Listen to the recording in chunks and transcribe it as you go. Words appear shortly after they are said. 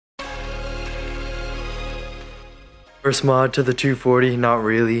First mod to the 240, not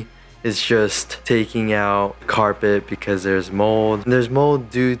really. It's just taking out carpet because there's mold. There's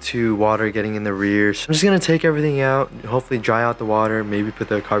mold due to water getting in the rear. So I'm just gonna take everything out, hopefully dry out the water, maybe put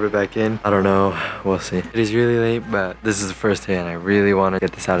the carpet back in. I don't know, we'll see. It is really late, but this is the first day and I really wanna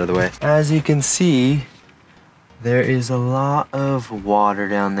get this out of the way. As you can see, there is a lot of water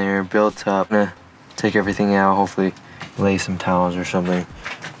down there built up. I'm gonna take everything out, hopefully lay some towels or something.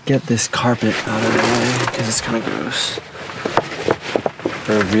 Get this carpet out of the way because it's kind of gross.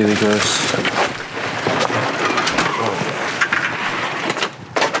 Or really gross.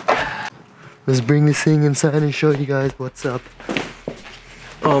 Let's bring this thing inside and show you guys what's up.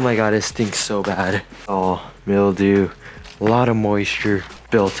 Oh my god, it stinks so bad. Oh, mildew. A lot of moisture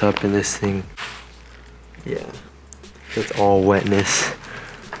built up in this thing. Yeah, it's all wetness.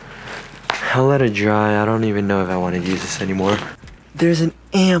 I'll let it dry. I don't even know if I want to use this anymore. There's an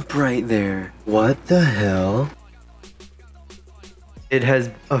amp right there. What the hell? It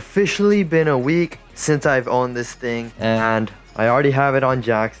has officially been a week since I've owned this thing and I already have it on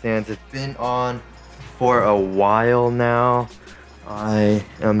jack stands. It's been on for a while now. I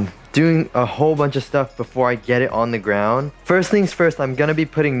am doing a whole bunch of stuff before I get it on the ground. First things first, I'm gonna be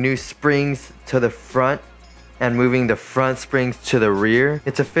putting new springs to the front and moving the front springs to the rear.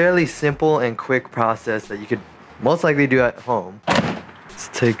 It's a fairly simple and quick process that you could most likely do at home. Let's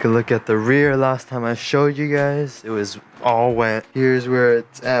take a look at the rear. Last time I showed you guys, it was all wet. Here's where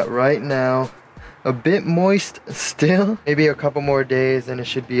it's at right now. A bit moist still. Maybe a couple more days and it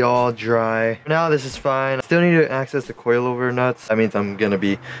should be all dry. For now, this is fine. Still need to access the coilover nuts. That means I'm gonna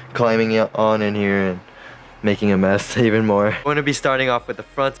be climbing on in here and making a mess even more. I'm gonna be starting off with the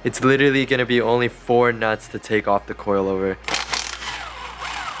front. It's literally gonna be only 4 nuts to take off the coilover.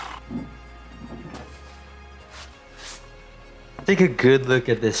 Take a good look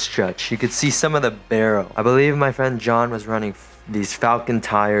at this stretch. You could see some of the barrel. I believe my friend John was running these Falcon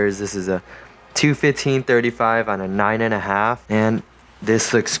tires. This is a 215/35 on a 9.5, and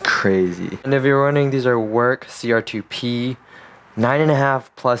this looks crazy. And if you're running, these are work CR2P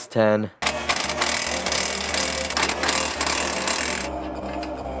 9.5 plus 10.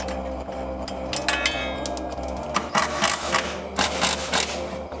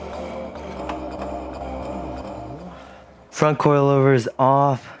 Front coilover is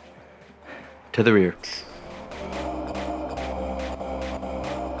off to the rear.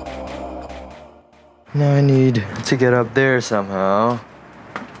 Now I need to get up there somehow.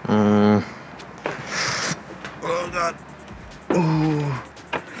 Oh god. Ooh.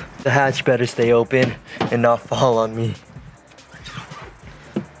 The hatch better stay open and not fall on me.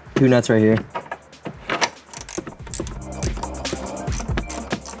 2 nuts right here.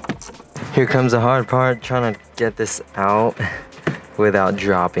 Here comes the hard part, trying to get this out without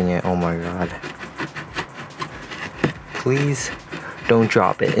dropping it. Oh my god. Please don't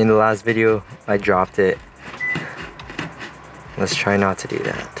drop it. In the last video, I dropped it. Let's try not to do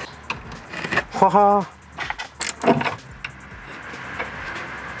that. Haha.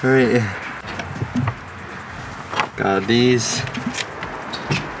 Alright. Got these.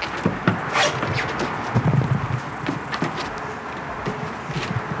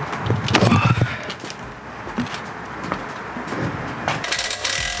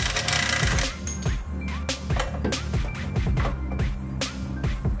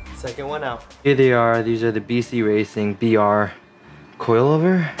 Second one out. Here they are. These are the BC Racing BR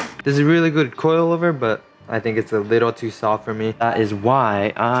coilover. This is a really good coilover, but I think it's a little too soft for me. That is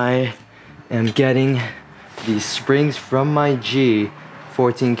why I am getting these springs from my G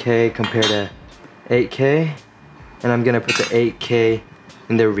 14K compared to 8K, and I'm gonna put the 8K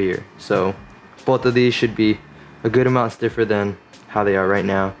in the rear. So both of these should be a good amount stiffer than how they are right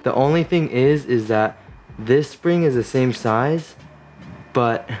now. The only thing is that this spring is the same size,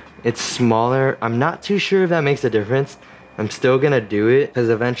 but it's smaller. I'm not too sure if that makes a difference. I'm still gonna do it because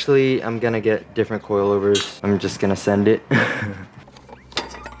eventually I'm gonna get different coilovers. I'm just gonna send it.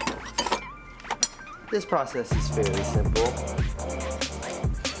 This process is fairly simple.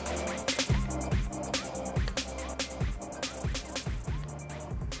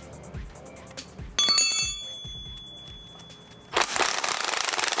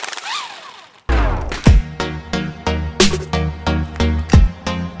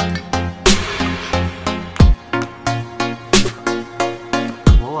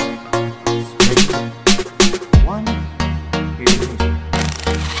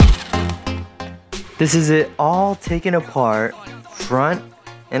 This is it all taken apart, front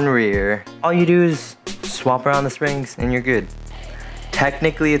and rear. All you do is swap around the springs and you're good.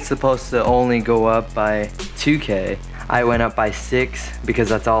 Technically it's supposed to only go up by 2K. I went up by 6 because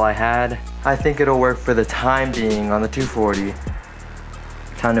that's all I had. I think it'll work for the time being on the 240.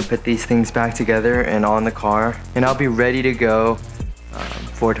 Time to put these things back together and on the car, and I'll be ready to go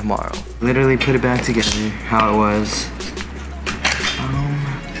for tomorrow. Literally put it back together how it was.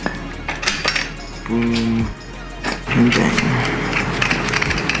 Boom, and bang.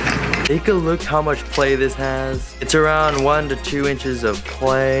 Take a look how much play this has. It's around 1 to 2 inches of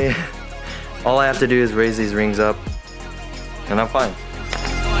play. All I have to do is raise these rings up, and I'm fine.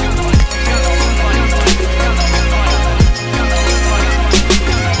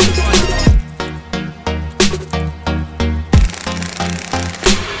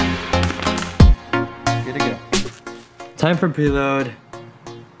 Good to go. Time for preload.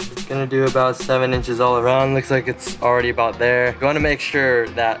 Gonna do about 7 inches all around. Looks like it's already about there. You wanna make sure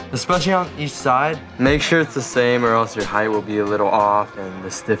that, especially on each side, make sure it's the same or else your height will be a little off and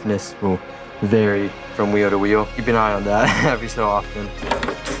the stiffness will vary from wheel to wheel. Keep an eye on that every so often.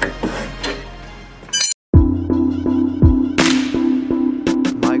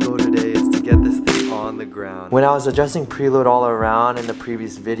 My goal today is to get this thing on the ground. When I was adjusting preload all around in the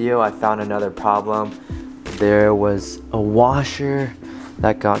previous video, I found another problem. There was a washer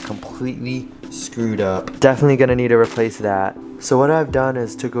that got completely screwed up. Definitely gonna need to replace that. So what I've done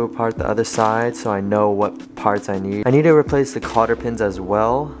is took apart the other side so I know what parts I need. I need to replace the cotter pins as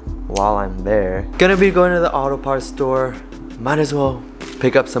well while I'm there. Gonna be going to the auto parts store. Might as well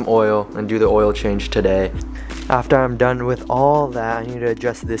pick up some oil and do the oil change today. After I'm done with all that, I need to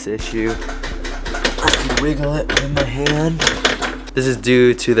adjust this issue. I can wiggle it in my hand. This is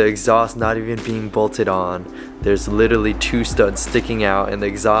due to the exhaust not even being bolted on. There's literally 2 studs sticking out and the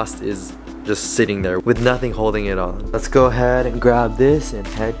exhaust is just sitting there with nothing holding it on. Let's go ahead and grab this and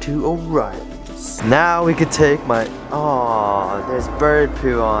head to O'Reilly's. Now we could take my, oh, there's bird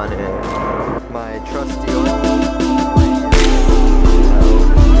poo on it. My trusty old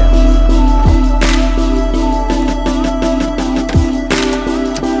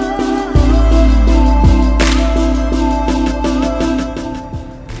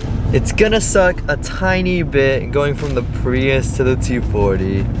It's gonna suck a tiny bit going from the Prius to the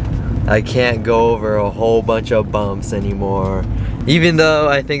 240. I can't go over a whole bunch of bumps anymore. Even though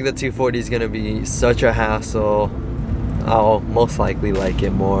I think the 240 is gonna be such a hassle, I'll most likely like it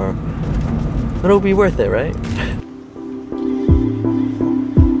more. But it'll be worth it, right?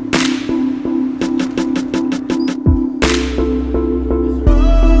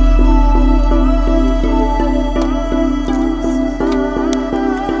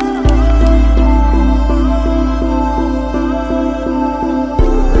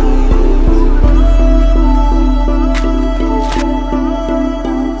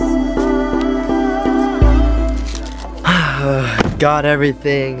 Got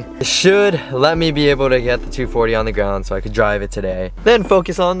everything. It should let me be able to get the 240 on the ground so I could drive it today. Then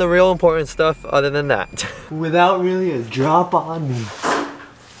focus on the real important stuff other than that. Without really a drop on me.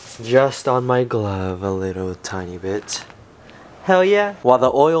 Just on my glove a little tiny bit. Hell yeah. While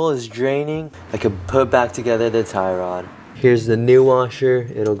the oil is draining, I can put back together the tie rod. Here's the new washer.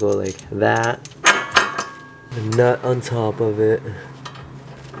 It'll go like that. The nut on top of it.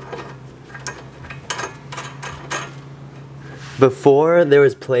 Before, there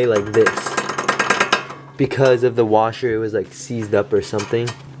was play like this. Because of the washer, it was like seized up or something.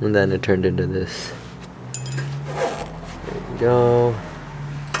 And then it turned into this. There we go.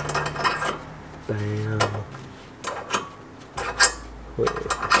 Bam. Wait.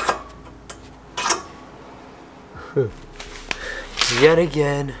 Yet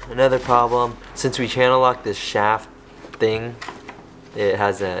again, another problem. Since we channel locked this shaft thing, it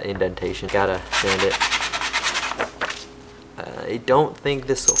has an indentation. Gotta sand it. I don't think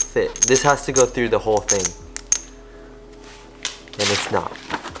this will fit. This has to go through the whole thing. And it's not.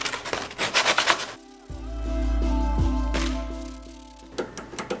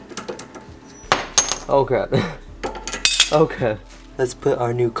 Oh crap. Okay. Let's put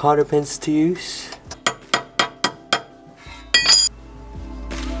our new cotter pins to use.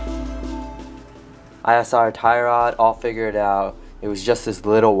 ISR tie rod, all figured out. It was just this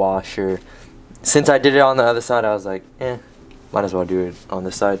little washer. Since I did it on the other side, I was like, might as well do it on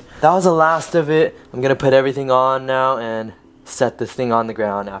this side. That was the last of it. I'm gonna put everything on now and set this thing on the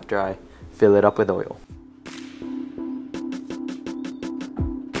ground after I fill it up with oil.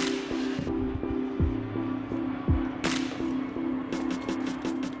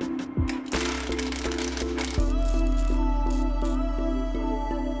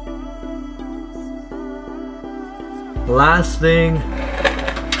 Last thing.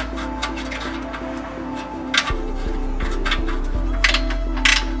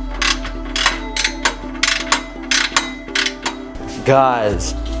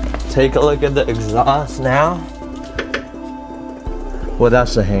 Guys, take a look at the exhaust now. Well,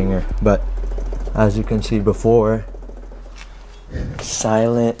 that's the hanger, but as you can see before,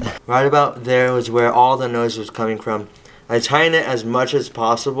 silent. Right about there was where all the noise was coming from. I tightened it as much as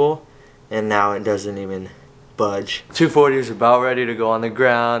possible, and now it doesn't even budge. 240 is about ready to go on the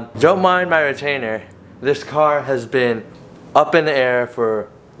ground. Don't mind my retainer. This car has been up in the air for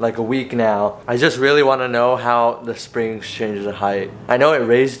like a week now. I just really want to know how the springs change the height. I know it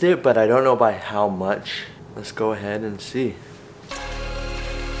raised it, but I don't know by how much. Let's go ahead and see.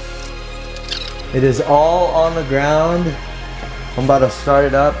 It is all on the ground. I'm about to start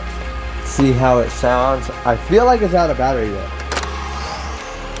it up, see how it sounds. I feel like it's out of battery yet.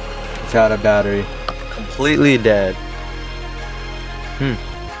 It's out of battery. Completely dead.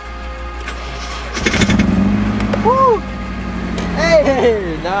 Woo!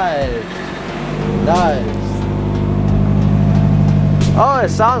 Hey, nice. Nice. Oh, it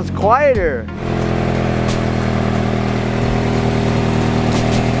sounds quieter.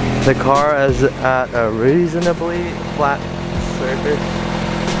 The car is at a reasonably flat surface.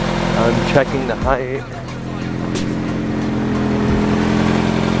 I'm checking the height.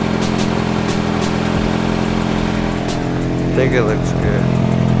 I think it looks good.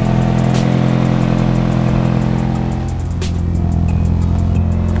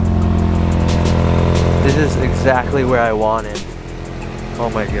 This is exactly where I want it. Oh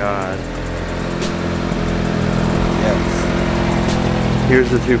my god. Yes. Here's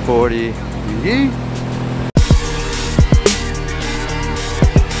the 240. Yee.